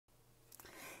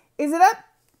Is it up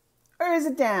or is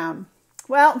it down?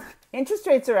 Well, interest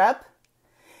rates are up.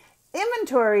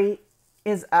 Inventory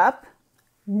is up.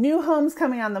 New homes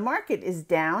coming on the market is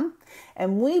down.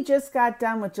 And we just got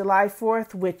done with July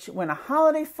 4th, which when a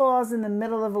holiday falls in the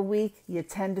middle of a week, you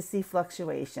tend to see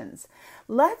fluctuations.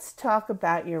 Let's talk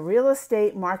about your real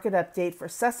estate market update for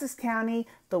Sussex County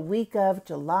the week of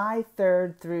July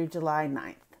 3rd through July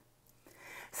 9th.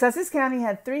 Sussex County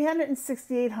had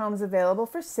 368 homes available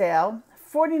for sale,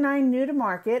 49 new to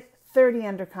market, 30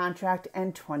 under contract,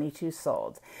 and 22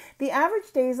 sold. The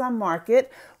average days on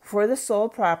market for the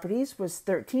sold properties was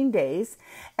 13 days,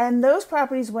 and those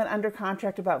properties went under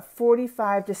contract about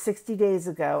 45 to 60 days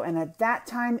ago, and at that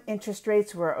time, interest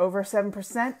rates were over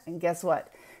 7%, and guess what?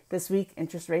 This week,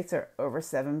 interest rates are over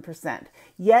 7%,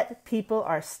 yet people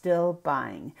are still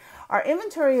buying. Our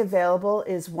inventory available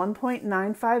is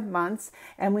 1.95 months,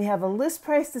 and we have a list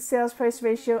price to sales price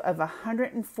ratio of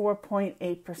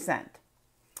 104.8%.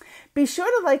 Be sure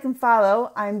to like and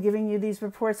follow. I'm giving you these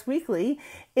reports weekly.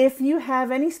 If you have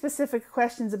any specific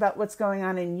questions about what's going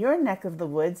on in your neck of the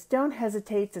woods, don't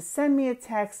hesitate to send me a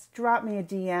text, drop me a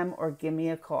DM, or give me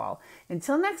a call.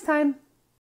 Until next time.